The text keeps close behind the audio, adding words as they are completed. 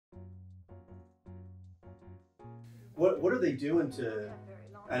What are they doing to?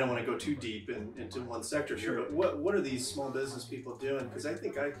 I don't want to go too deep into one sector here, but what are these small business people doing? Because I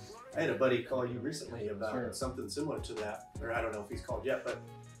think I had a buddy call you recently about something similar to that, or I don't know if he's called yet, but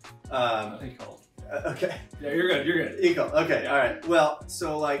he called. Okay. Yeah, you're good. You're good. He called. Okay. All right. Well,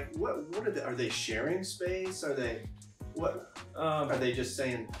 so like, what are they sharing space? Are they are they just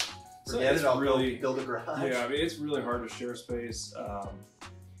saying? Forget it, I'll really build a garage. Yeah, I mean it's really hard to share space.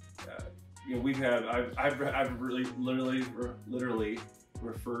 You know, I've really literally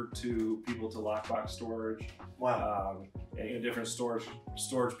referred to people to lockbox storage. Wow. And different storage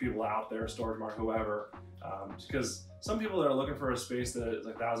people out there, storage mart, whoever. Because some people that are looking for a space that is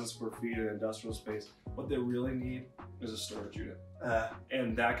like 1,000 square feet in an industrial space, what they really need is a storage unit.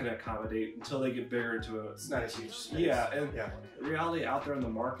 And that can accommodate until they get bigger into a... It's not a huge space. Yeah, and the reality out there in the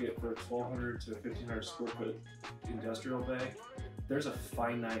market for a 1,200 to 1,500 square foot industrial bay, there's a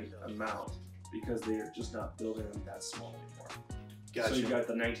finite amount because they are just not building them that small anymore. Gotcha. So you got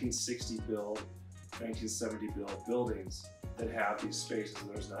the 1960 build, 1970 build buildings that have these spaces.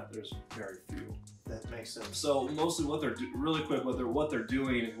 There's very few. That makes sense. So mostly what they're really quick, what they're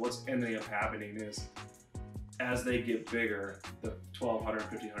doing, what's ending up happening is, as they get bigger, the 1,200,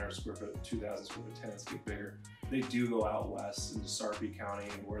 1,500 square foot, 2,000 square foot tenants get bigger. They do go out west into Sarpy County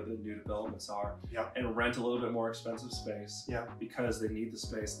and where the new developments are, and rent a little bit more expensive space, because they need the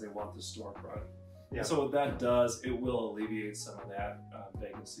space and they want the storefront. And so what that does, it will alleviate some of that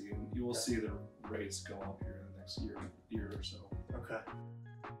vacancy, and you will see the rates go up here in the next year or so. Okay.